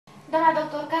Doamna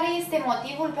doctor, care este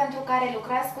motivul pentru care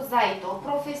lucrați cu Zyto,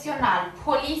 profesional,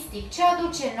 holistic? Ce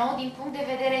aduce nou din punct de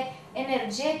vedere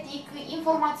energetic,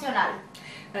 informațional?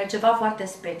 Ceva foarte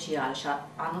special și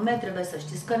anume trebuie să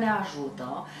știți că ne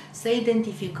ajută să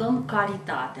identificăm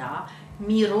calitatea,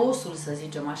 mirosul, să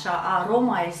zicem așa,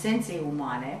 aroma esenței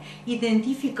umane,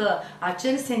 identifică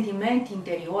acel sentiment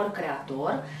interior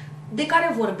creator de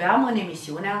care vorbeam în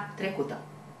emisiunea trecută.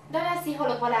 Doamna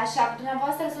psiholog Păleașa,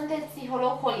 dumneavoastră sunteți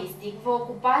psiholog holistic, vă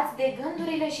ocupați de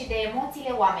gândurile și de emoțiile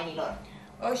oamenilor.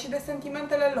 Și de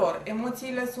sentimentele lor.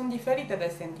 Emoțiile sunt diferite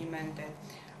de sentimente.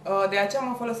 De aceea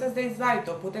mă folosesc de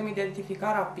Zyto. Putem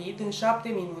identifica rapid, în 7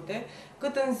 minute,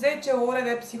 cât în 10 ore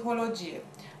de psihologie.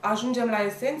 Ajungem la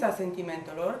esența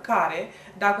sentimentelor care,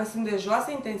 dacă sunt de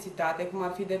joasă intensitate, cum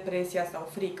ar fi depresia sau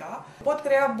frica, pot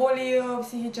crea boli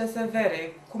psihice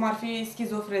severe, cum ar fi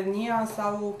schizofrenia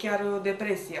sau chiar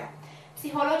depresia.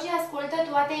 Psihologii ascultă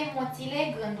toate emoțiile,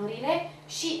 gândurile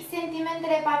și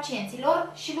sentimentele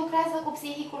pacienților și lucrează cu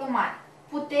psihicul uman.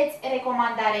 Puteți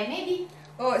recomanda remedii?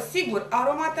 Sigur,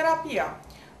 aromaterapia,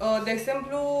 de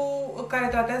exemplu, care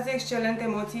tratează excelent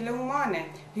emoțiile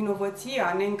umane,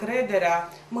 vinovăția, neîncrederea,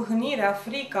 mâhnirea,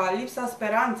 frica, lipsa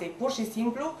speranței, pur și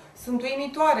simplu sunt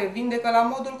uimitoare, vindecă la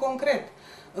modul concret.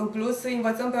 În plus, îi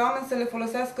învățăm pe oameni să le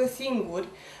folosească singuri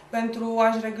pentru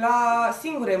a-și regla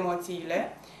singuri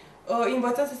emoțiile, îi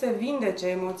învățăm să se vindece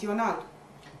emoțional.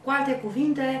 Cu alte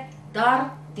cuvinte,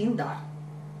 dar din dar.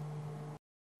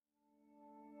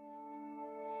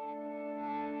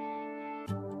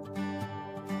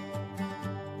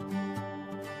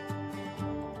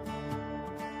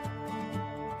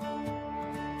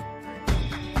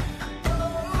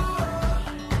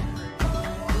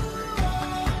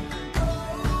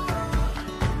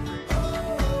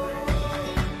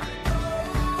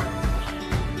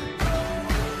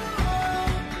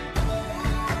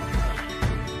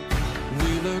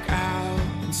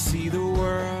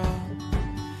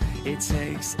 It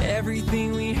takes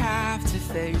everything we have to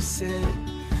face it.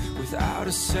 Without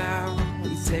a sound,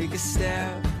 we take a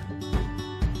step.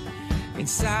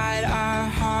 Inside our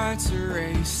hearts are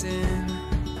racing.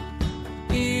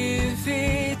 If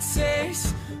it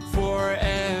takes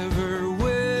forever,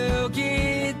 we'll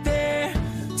get there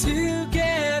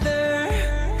together.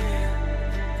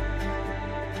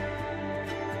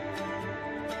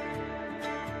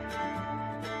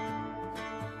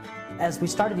 As we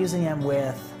started using them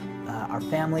with our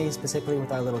families, specifically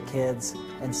with our little kids,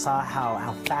 and saw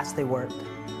how fast they worked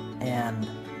and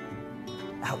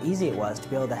how easy it was to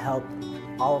be able to help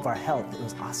all of our health, it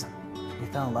was awesome. We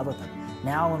fell in love with them.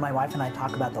 Now when my wife and I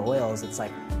talk about the oils, it's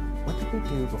like, what did we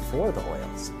do before the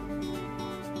oils?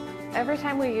 Every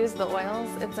time we use the oils,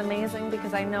 it's amazing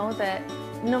because I know that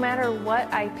no matter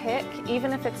what I pick,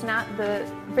 even if it's not the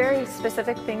very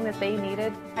specific thing that they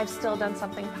needed, I've still done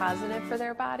something positive for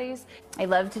their bodies. I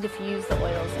love to diffuse the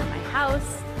oils in my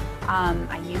house.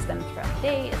 I use them throughout the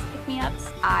day as pick-me-ups.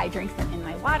 I drink them in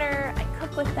my water. I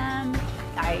cook with them.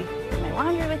 I do my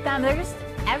laundry with them. They're just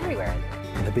everywhere.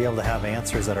 And to be able to have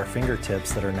answers at our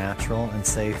fingertips that are natural and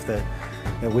safe, that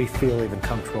we feel even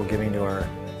comfortable giving to our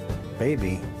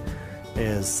baby,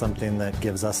 is something that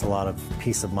gives us a lot of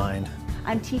peace of mind.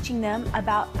 I'm teaching them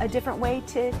about a different way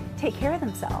to take care of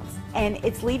themselves, and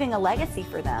it's leaving a legacy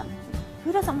for them.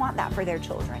 Who doesn't want that for their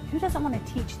children? Who doesn't want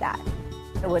to teach that?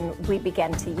 When we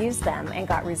began to use them and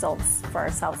got results for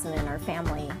ourselves and in our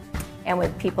family and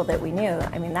with people that we knew,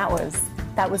 I mean, that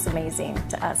was amazing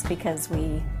to us because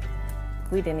we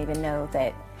didn't even know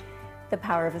that the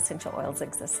power of essential oils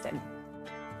existed.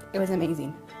 It was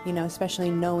amazing, you know,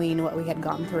 especially knowing what we had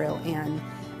gone through and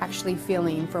actually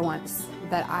feeling for once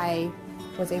that I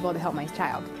was able to help my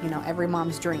child, you know, every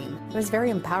mom's dream. It was very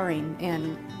empowering,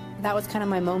 and that was kind of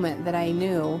my moment that I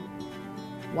knew,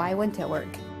 why wouldn't it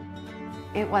work?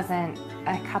 It wasn't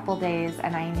a couple days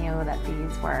and I knew that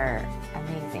these were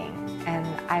amazing, and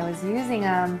I was using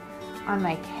them on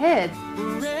my kids.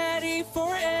 We're ready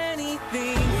for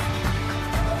anything.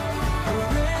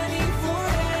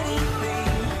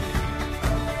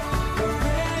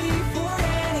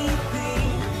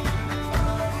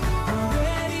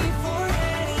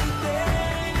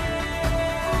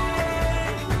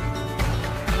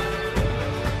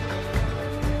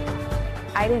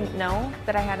 I didn't know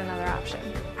that I had another option.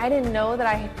 I didn't know that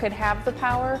I could have the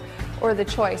power or the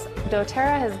choice.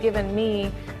 doTERRA has given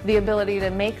me the ability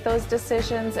to make those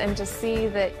decisions and to see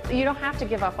that you don't have to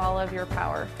give up all of your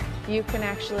power. You can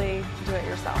actually do it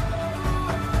yourself.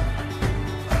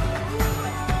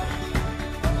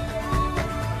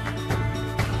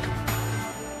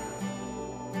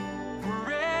 We're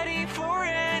ready for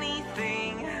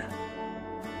anything.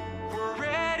 We're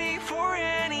ready for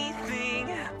anything.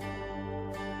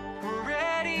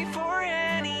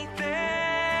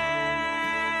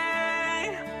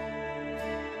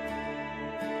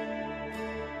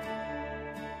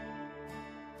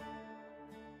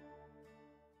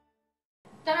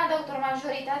 Doamna doctor,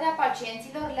 majoritatea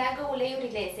pacienților leagă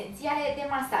uleiurile esențiale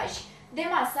de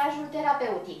masajul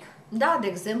terapeutic. Da, de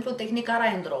exemplu, tehnica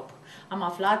rain drop. Am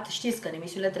aflat, știți că în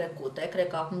emisiunile trecute, cred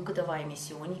că acum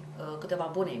câteva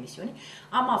bune emisiuni,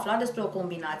 am aflat despre o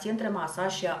combinație între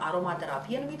masaj și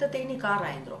aromaterapie numită tehnica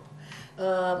rain drop.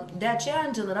 De aceea,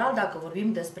 în general, dacă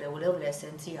vorbim despre uleiurile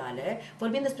esențiale,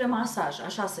 vorbim despre masaj.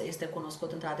 Așa este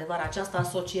cunoscut, într-adevăr, această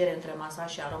asociere între masaj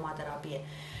și aromaterapie.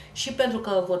 Și pentru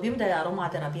că vorbim de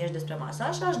aromaterapie și despre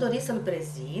masaj, aș dori să-l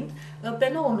prezint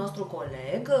pe noul nostru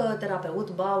coleg, terapeut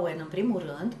Bowen, în primul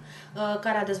rând,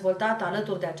 care a dezvoltat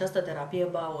alături de această terapie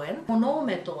Bowen o nouă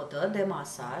metodă de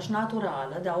masaj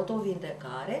naturală, de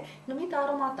autovindecare, numită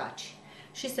Aroma Touch.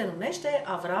 Și se numește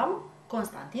Avram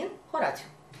Constantin Horațiu.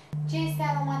 Ce este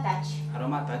Aroma Touch?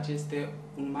 Aroma Touch este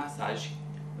un masaj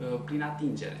prin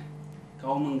atingere, ca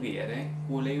o mângâiere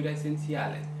cu uleiuri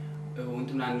esențiale,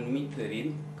 într-un anumit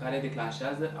ritm care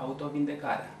declanșează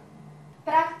autovindecarea.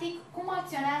 Practic, cum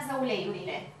acționează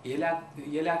uleiurile?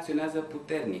 Ele acționează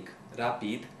puternic,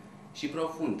 rapid și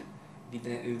profund,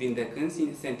 vindecând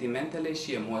sentimentele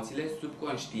și emoțiile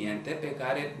subconștiente pe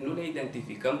care nu le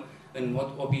identificăm în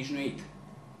mod obișnuit.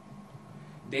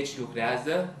 Deci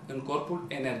lucrează în corpul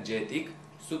energetic,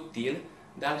 subtil,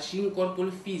 dar și în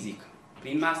corpul fizic,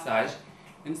 prin masaj,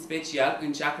 în special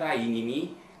în chakra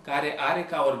inimii, care are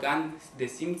ca organ de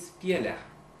simț pielea.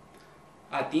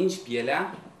 Atingi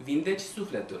pielea, vindeci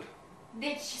sufletul.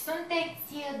 Deci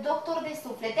sunteți doctor de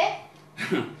suflete?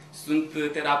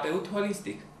 Sunt terapeut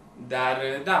holistic. Dar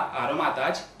da, Aroma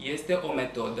Touch este o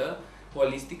metodă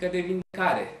holistică de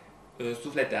vindecare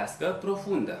sufletească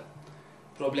profundă.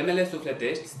 Problemele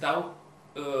sufletești stau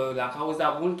la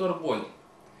cauza multor boli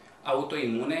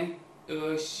autoimune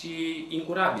și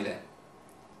incurabile.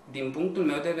 Din punctul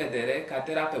meu de vedere, ca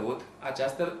terapeut,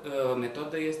 această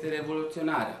metodă este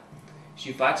revoluționară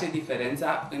și face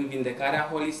diferența în vindecarea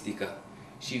holistică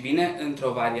și vine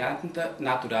într-o variantă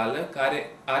naturală care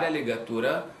are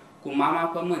legătură cu Mama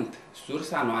Pământ,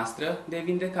 sursa noastră de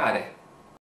vindecare.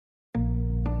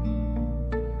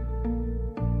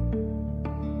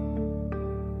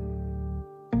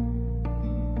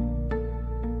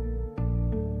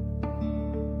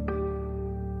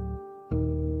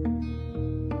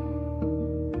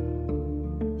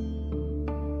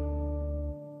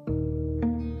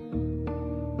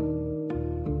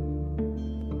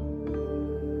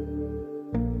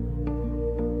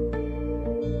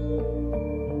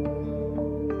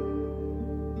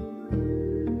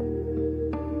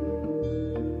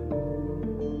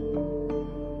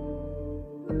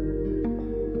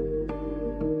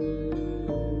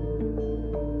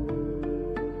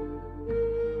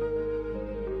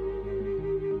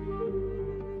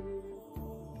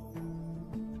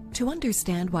 To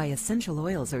understand why essential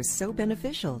oils are so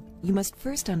beneficial, you must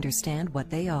first understand what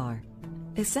they are.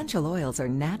 Essential oils are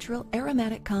natural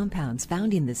aromatic compounds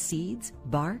found in the seeds,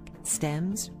 bark,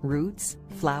 stems, roots,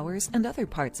 flowers, and other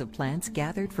parts of plants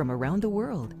gathered from around the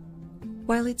world.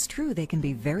 While it's true they can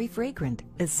be very fragrant,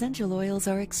 essential oils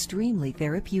are extremely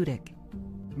therapeutic.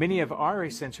 Many of our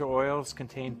essential oils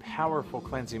contain powerful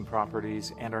cleansing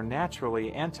properties and are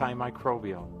naturally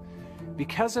antimicrobial.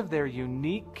 Because of their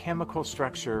unique chemical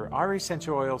structure, our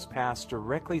essential oils pass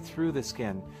directly through the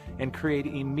skin and create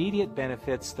immediate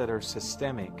benefits that are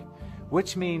systemic,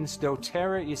 which means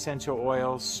doTERRA essential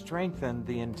oils strengthen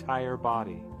the entire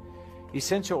body.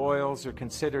 Essential oils are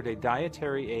considered a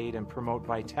dietary aid and promote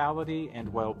vitality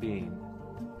and well-being.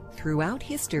 Throughout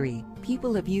history,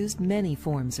 people have used many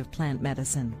forms of plant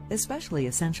medicine, especially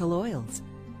essential oils.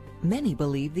 Many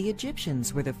believe the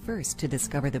Egyptians were the first to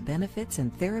discover the benefits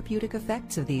and therapeutic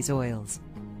effects of these oils.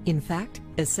 In fact,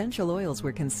 essential oils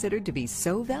were considered to be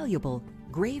so valuable,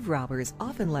 grave robbers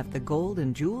often left the gold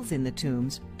and jewels in the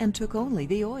tombs and took only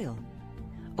the oil.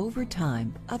 Over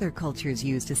time, other cultures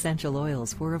used essential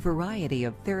oils for a variety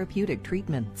of therapeutic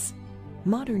treatments.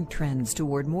 Modern trends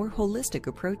toward more holistic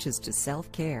approaches to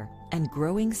self-care and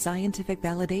growing scientific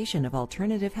validation of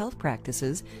alternative health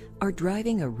practices are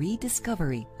driving a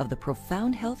rediscovery of the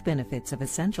profound health benefits of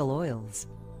essential oils.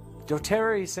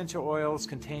 doTERRA essential oils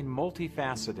contain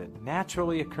multifaceted,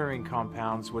 naturally occurring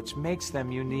compounds which makes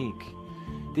them unique.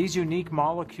 These unique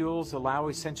molecules allow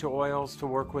essential oils to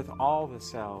work with all the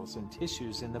cells and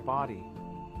tissues in the body.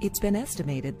 It's been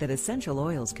estimated that essential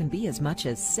oils can be as much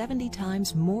as 70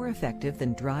 times more effective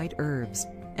than dried herbs.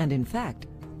 And in fact,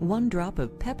 1 drop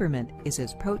of peppermint is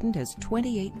as potent as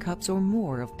 28 cups or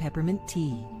more of peppermint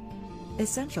tea.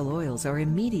 Essential oils are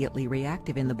immediately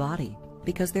reactive in the body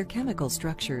because their chemical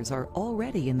structures are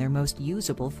already in their most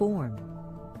usable form.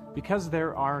 Because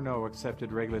there are no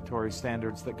accepted regulatory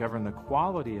standards that govern the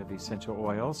quality of essential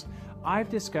oils, I've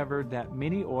discovered that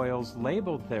many oils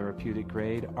labeled therapeutic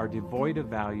grade are devoid of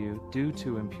value due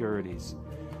to impurities.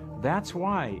 That's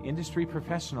why industry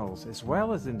professionals, as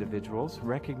well as individuals,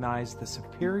 recognize the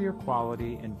superior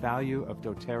quality and value of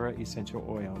doTERRA essential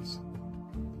oils.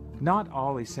 Not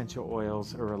all essential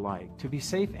oils are alike. To be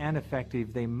safe and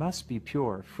effective, they must be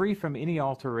pure, free from any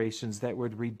alterations that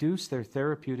would reduce their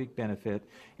therapeutic benefit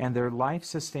and their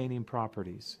life-sustaining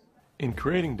properties. In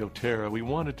creating doTERRA, we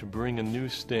wanted to bring a new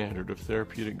standard of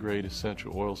therapeutic-grade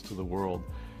essential oils to the world,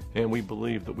 and we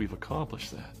believe that we've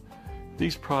accomplished that.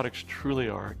 These products truly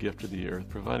are a gift to the earth,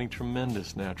 providing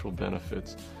tremendous natural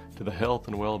benefits to the health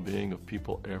and well-being of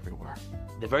people everywhere.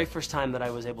 The very first time that I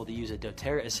was able to use a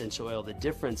doTERRA essential oil, the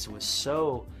difference was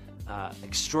so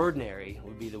extraordinary,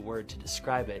 would be the word to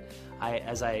describe it.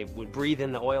 As I would breathe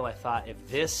in the oil, I thought, if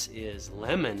this is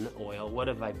lemon oil, what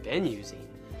have I been using?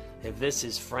 If this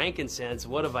is frankincense,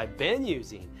 what have I been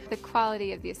using? The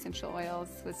quality of the essential oils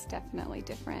was definitely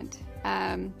different.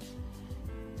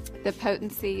 The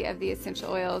potency of the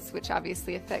essential oils, which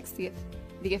obviously affects the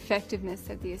effectiveness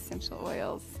of the essential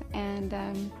oils, and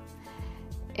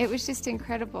it was just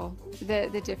incredible,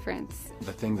 the difference.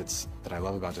 The thing that I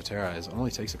love about doTERRA is it only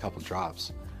takes a couple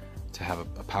drops to have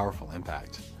a powerful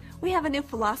impact. We have a new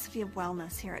philosophy of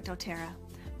wellness here at doTERRA.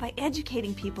 By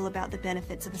educating people about the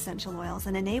benefits of essential oils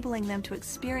and enabling them to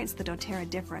experience the doTERRA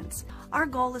difference, our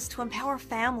goal is to empower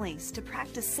families to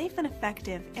practice safe and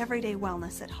effective everyday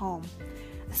wellness at home.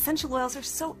 Essential oils are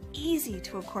so easy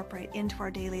to incorporate into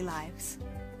our daily lives.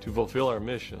 To fulfill our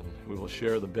mission, we will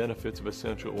share the benefits of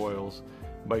essential oils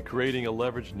by creating a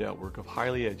leveraged network of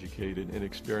highly educated and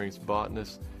experienced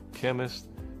botanists, chemists,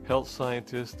 health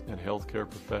scientists, and healthcare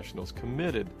professionals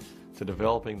committed to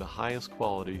developing the highest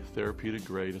quality therapeutic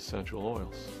grade essential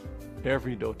oils.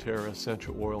 Every doTERRA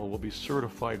essential oil will be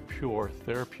certified pure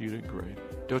therapeutic grade.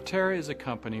 doTERRA is a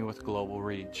company with global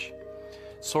reach.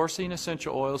 Sourcing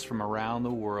essential oils from around the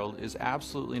world is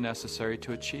absolutely necessary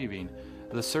to achieving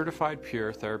the certified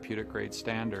pure therapeutic grade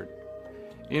standard.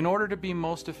 In order to be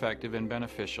most effective and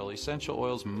beneficial, essential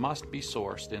oils must be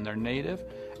sourced in their native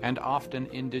and often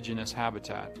indigenous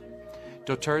habitat.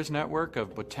 doTERRA's network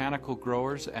of botanical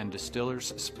growers and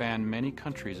distillers span many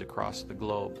countries across the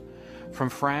globe, from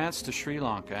France to Sri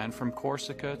Lanka and from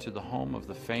Corsica to the home of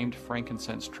the famed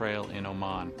frankincense trail in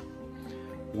Oman.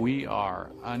 We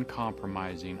are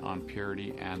uncompromising on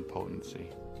purity and potency.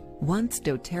 Once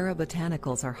doTERRA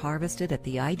botanicals are harvested at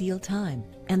the ideal time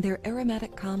and their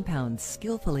aromatic compounds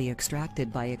skillfully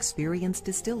extracted by experienced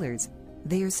distillers,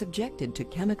 they are subjected to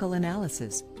chemical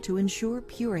analysis to ensure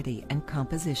purity and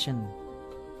composition.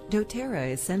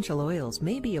 doTERRA essential oils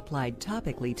may be applied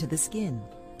topically to the skin,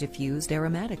 diffused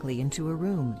aromatically into a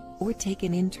room, or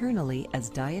taken internally as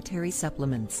dietary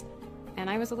supplements. And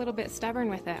I was a little bit stubborn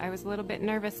with it. I was a little bit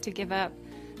nervous to give up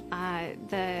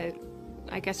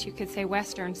I guess you could say,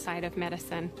 Western side of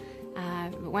medicine.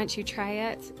 But once you try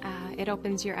it, it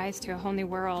opens your eyes to a whole new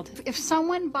world. If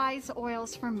someone buys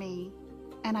oils from me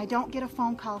and I don't get a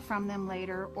phone call from them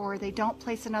later, or they don't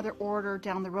place another order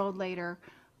down the road later,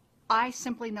 I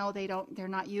simply know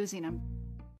they're not using them.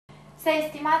 S-a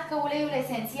estimat că uleiul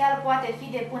esențial poate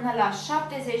fi de până la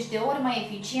 70 de ori mai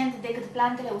eficient decât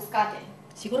plantele uscate.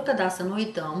 Sigur că da, să nu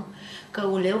uităm că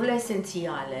uleiurile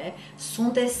esențiale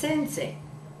sunt esențe,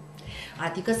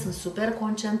 adică sunt super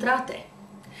concentrate,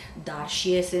 dar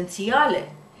și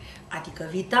esențiale, adică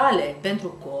vitale pentru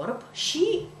corp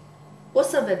și o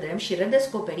să vedem și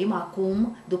redescoperim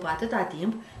acum, după atâta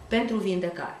timp, pentru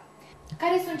vindecare.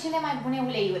 Care sunt cele mai bune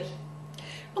uleiuri?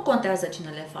 Nu contează cine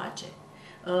le face,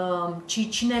 ci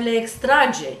cine le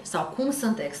extrage sau cum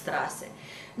sunt extrase.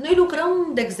 Noi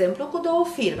lucrăm, de exemplu, cu două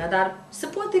firme, dar se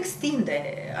poate extinde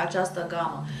această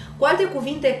gamă. Cu alte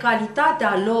cuvinte,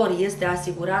 calitatea lor este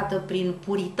asigurată prin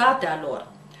puritatea lor.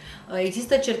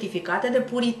 Există certificate de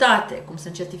puritate, cum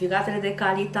sunt certificatele de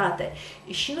calitate.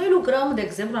 Și noi lucrăm, de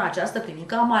exemplu, în această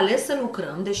clinică, am ales să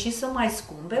lucrăm, deși sunt mai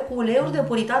scumpe, cu uleiuri de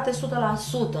puritate 100%,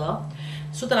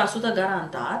 100%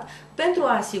 garantat, pentru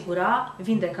a asigura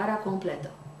vindecarea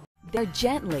completă. They're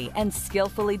gently and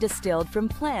skillfully distilled from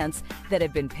plants that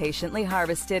have been patiently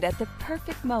harvested at the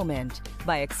perfect moment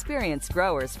by experienced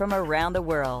growers from around the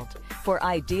world for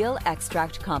ideal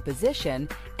extract composition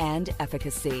and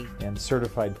efficacy. And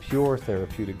certified pure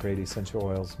therapeutic grade essential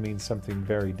oils means something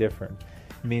very different.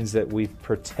 It means that we've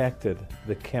protected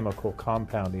the chemical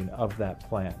compounding of that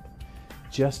plant,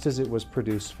 just as it was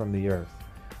produced from the earth.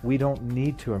 we don't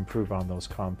need to improve on those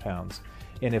compounds.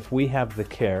 And if we have the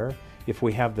care, if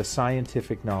we have the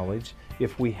scientific knowledge,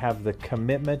 if we have the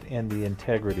commitment and the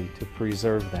integrity to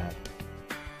preserve that.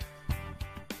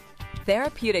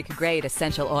 Therapeutic-grade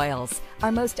essential oils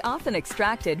are most often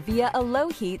extracted via a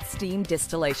low-heat steam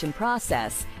distillation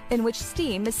process in which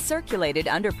steam is circulated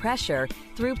under pressure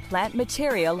through plant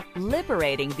material,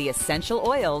 liberating the essential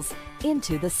oils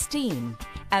into the steam.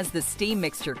 As the steam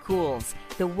mixture cools,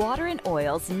 the water and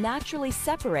oils naturally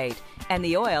separate and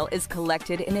the oil is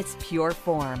collected in its pure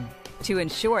form. To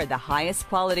ensure the highest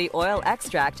quality oil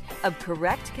extract of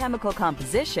correct chemical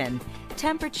composition,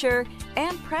 temperature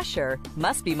and pressure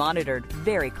must be monitored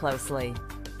very closely.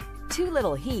 Too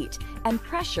little heat and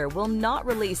pressure will not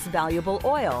release valuable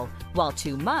oil, while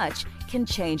too much can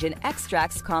change an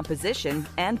extract's composition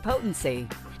and potency.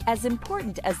 As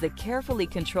important as the carefully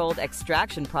controlled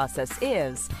extraction process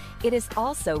is, it is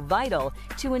also vital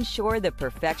to ensure the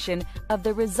perfection of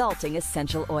the resulting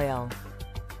essential oil.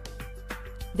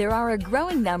 There are a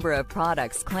growing number of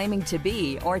products claiming to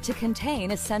be or to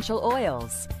contain essential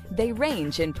oils. They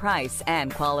range in price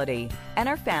and quality and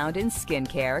are found in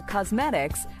skincare,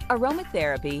 cosmetics,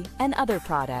 aromatherapy, and other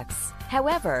products.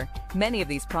 However, many of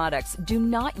these products do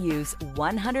not use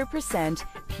 100%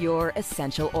 pure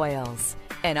essential oils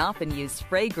and often use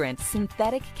fragrant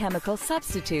synthetic chemical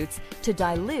substitutes to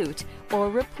dilute or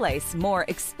replace more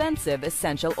expensive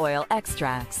essential oil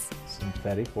extracts.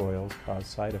 Synthetic oils cause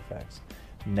side effects.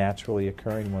 Naturally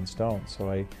occurring ones don't.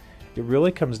 So it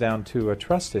really comes down to a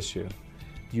trust issue.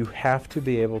 You have to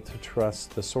be able to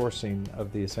trust the sourcing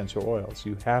of the essential oils.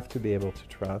 You have to be able to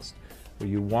trust, or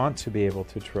you want to be able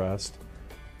to trust,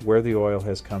 where the oil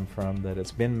has come from, that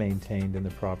it's been maintained in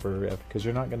the proper, because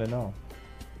you're not going to know.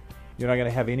 You're not going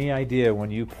to have any idea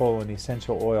when you pull an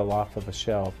essential oil off of a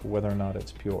shelf whether or not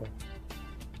it's pure.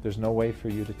 There's no way for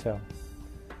you to tell.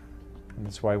 And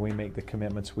that's why we make the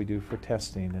commitments we do for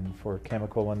testing and for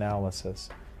chemical analysis.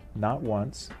 Not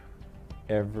once,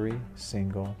 every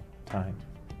single time.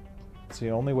 It's the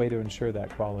only way to ensure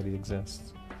that quality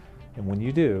exists. And when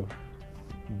you do,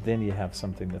 then you have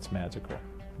something that's magical.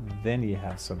 Then you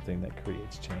have something that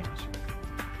creates change.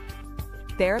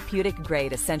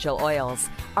 Therapeutic-grade essential oils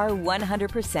are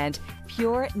 100%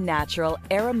 pure, natural,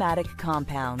 aromatic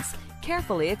compounds,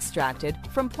 carefully extracted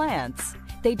from plants.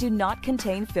 They do not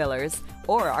contain fillers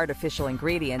or artificial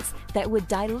ingredients that would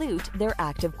dilute their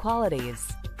active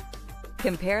qualities.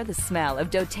 Compare the smell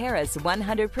of doTERRA's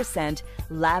 100%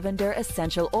 lavender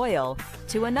essential oil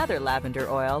to another lavender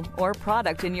oil or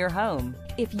product in your home.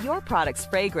 If your product's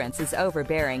fragrance is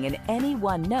overbearing in any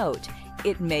one note,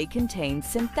 it may contain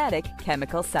synthetic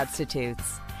chemical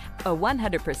substitutes. A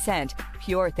 100%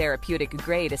 pure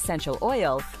therapeutic-grade essential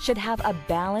oil should have a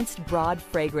balanced, broad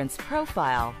fragrance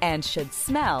profile and should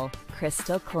smell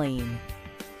crystal clean.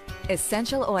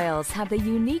 Essential oils have the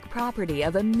unique property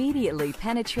of immediately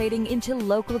penetrating into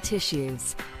local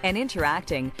tissues and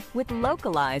interacting with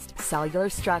localized cellular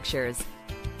structures.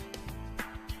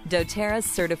 doTERRA's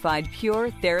certified pure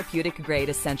therapeutic-grade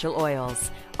essential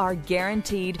oils are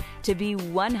guaranteed to be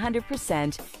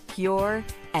 100% pure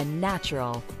and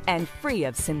natural and free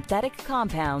of synthetic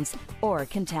compounds or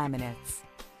contaminants.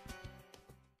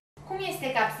 Cum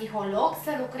este ca psiholog să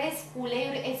lucrezi cu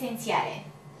uleiuri esențiale?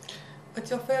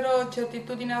 Îți oferă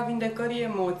certitudinea vindecării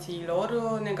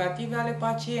emoțiilor negative ale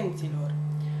pacienților.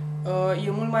 E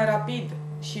mult mai rapid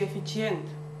și eficient.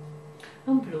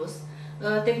 În plus,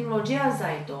 tehnologia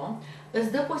Zyto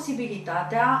îți dă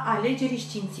posibilitatea alegerii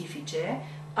științifice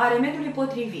a remediului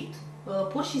potrivit.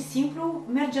 Pur și simplu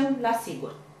mergem la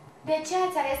sigur. De ce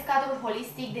ați ales cadrul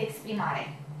holistic de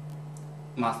exprimare?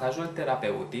 Masajul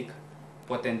terapeutic,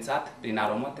 potențat prin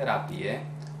aromaterapie,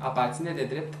 aparține de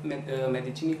drept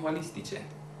medicinii holistice.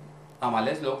 Am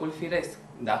ales locul firesc.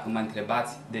 Dacă mă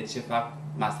întrebați de ce fac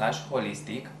masaj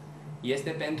holistic, este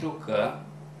pentru că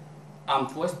am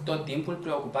fost tot timpul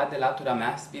preocupat de latura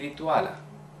mea spirituală.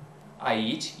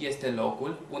 Aici este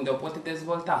locul unde o pot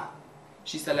dezvolta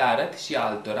și să le arăt și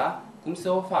altora cum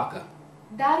să o facă.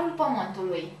 Darul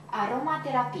Pământului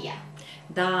Aromaterapia.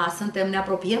 Da, ne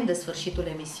apropiem de sfârșitul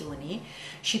emisiunii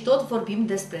și tot vorbim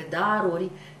despre daruri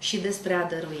și despre a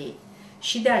dărui.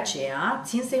 Și de aceea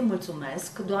țin să-i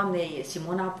mulțumesc doamnei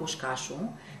Simona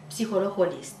Pușcașu, psiholog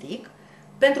holistic,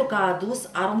 pentru că a adus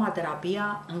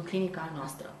aromaterapia în clinica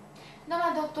noastră.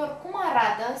 Doamna doctor, cum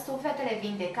arată sufletele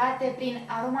vindecate prin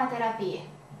aromaterapie?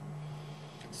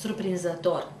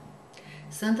 Surprinzător.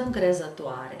 Sunt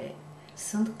încrezătoare,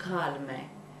 sunt calme,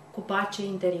 cu pace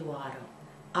interioară,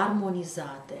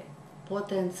 armonizate,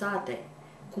 potențate,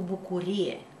 cu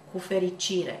bucurie, cu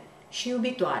fericire și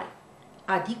iubitoare,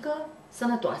 adică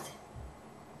sănătoase.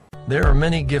 There are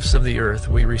many gifts of the earth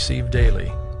we receive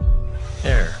daily.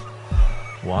 Air,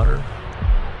 water,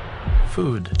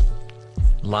 food,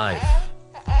 life.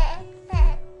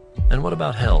 And what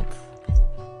about health?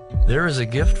 There is a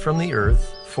gift from the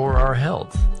earth for our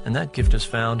health, and that gift is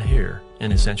found here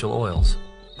in essential oils.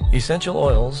 Essential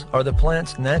oils are the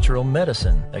plant's natural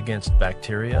medicine against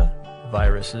bacteria,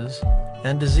 viruses,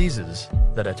 and diseases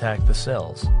that attack the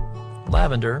cells.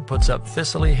 Lavender puts up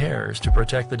thistly hairs to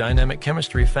protect the dynamic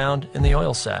chemistry found in the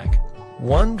oil sac.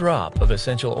 One drop of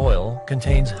essential oil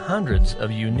contains hundreds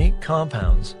of unique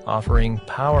compounds offering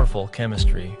powerful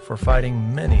chemistry for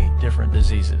fighting many different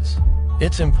diseases.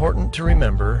 It's important to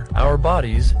remember our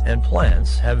bodies and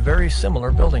plants have very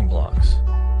similar building blocks.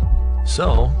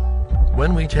 So,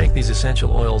 when we take these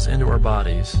essential oils into our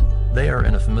bodies, they are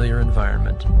in a familiar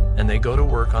environment, and they go to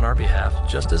work on our behalf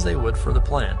just as they would for the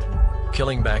plant,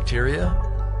 killing bacteria,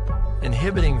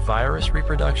 inhibiting virus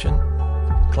reproduction,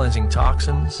 cleansing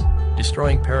toxins,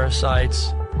 destroying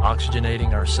parasites,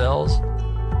 oxygenating our cells,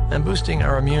 and boosting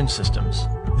our immune systems.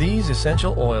 These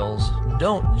essential oils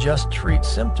don't just treat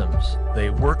symptoms, they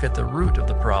work at the root of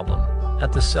the problem,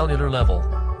 at the cellular level.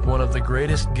 One of the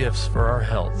greatest gifts for our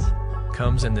health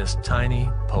comes in this tiny,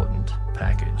 potent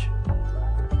package.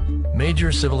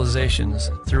 Major civilizations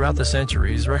throughout the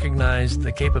centuries recognized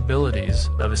the capabilities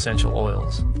of essential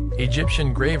oils.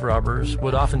 Egyptian grave robbers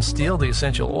would often steal the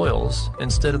essential oils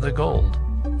instead of the gold.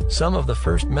 Some of the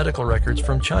first medical records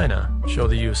from China show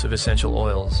the use of essential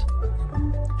oils.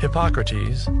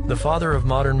 Hippocrates, the father of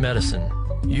modern medicine,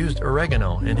 used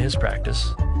oregano in his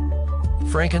practice.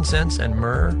 Frankincense and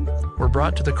myrrh were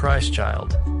brought to the Christ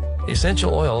child.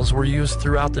 Essential oils were used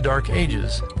throughout the Dark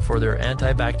Ages for their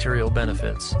antibacterial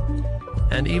benefits.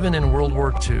 And even in World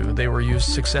War II, they were used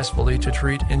successfully to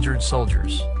treat injured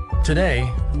soldiers.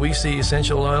 Today, we see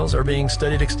essential oils are being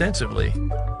studied extensively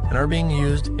and are being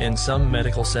used in some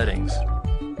medical settings.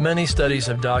 Many studies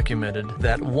have documented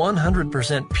that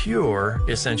 100% pure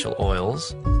essential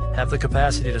oils have the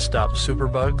capacity to stop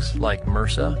superbugs like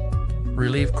MRSA,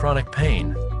 relieve chronic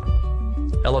pain,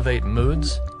 elevate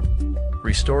moods,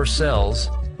 restore cells,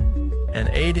 and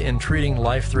aid in treating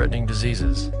life-threatening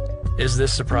diseases. Is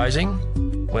this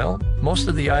surprising? Well, most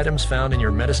of the items found in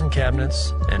your medicine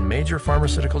cabinets and major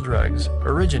pharmaceutical drugs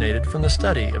originated from the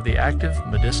study of the active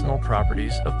medicinal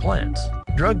properties of plants.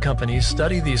 Drug companies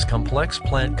study these complex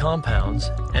plant compounds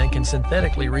and can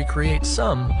synthetically recreate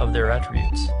some of their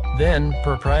attributes. Then,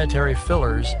 proprietary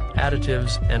fillers,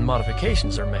 additives, and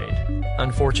modifications are made.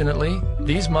 Unfortunately,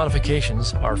 these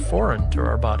modifications are foreign to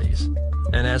our bodies,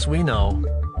 and as we know,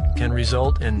 can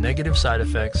result in negative side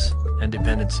effects and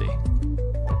dependency.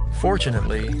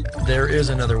 Fortunately, there is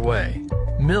another way.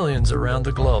 Millions around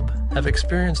the globe have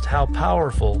experienced how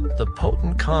powerful the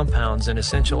potent compounds in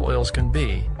essential oils can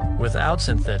be without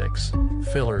synthetics,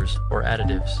 fillers, or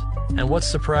additives. And what's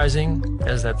surprising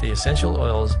is that the essential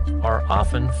oils are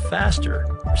often faster,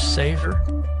 safer,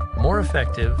 more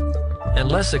effective,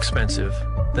 and less expensive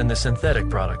than the synthetic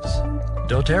products.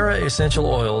 doTERRA essential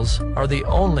oils are the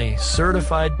only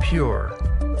certified pure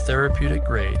therapeutic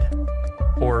grade,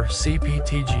 or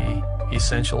CPTG,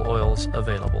 essential oils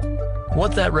available.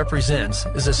 What that represents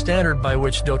is a standard by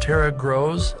which doTERRA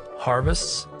grows,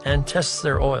 harvests, and tests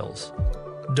their oils.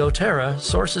 doTERRA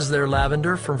sources their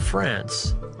lavender from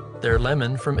France, their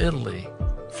lemon from Italy,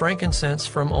 frankincense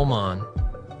from Oman.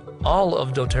 All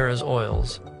of doTERRA's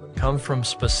oils come from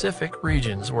specific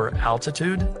regions where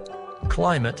altitude,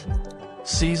 climate,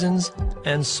 seasons,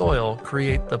 and soil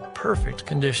create the perfect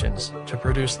conditions to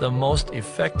produce the most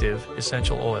effective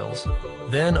essential oils.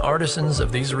 Then artisans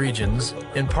of these regions,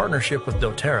 in partnership with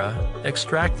doTERRA,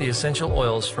 extract the essential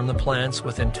oils from the plants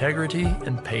with integrity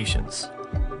and patience.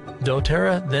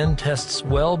 doTERRA then tests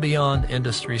well beyond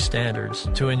industry standards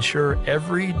to ensure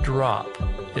every drop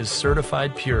is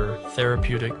certified pure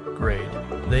therapeutic grade.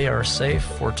 They are safe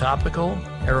for topical,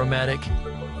 aromatic,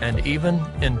 and even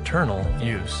internal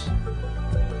use.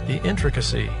 The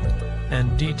intricacy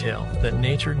and detail that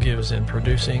nature gives in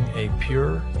producing a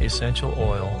pure essential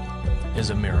oil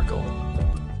is a miracle.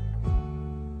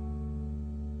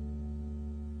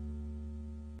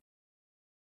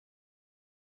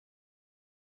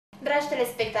 Dragi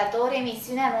telespectatori,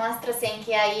 emisiunea noastră se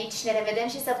încheie aici. Ne revedem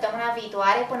și săptămâna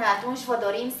viitoare. Până atunci vă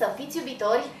dorim să fiți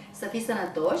iubitori, să fiți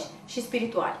sănătoși și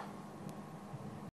spirituali.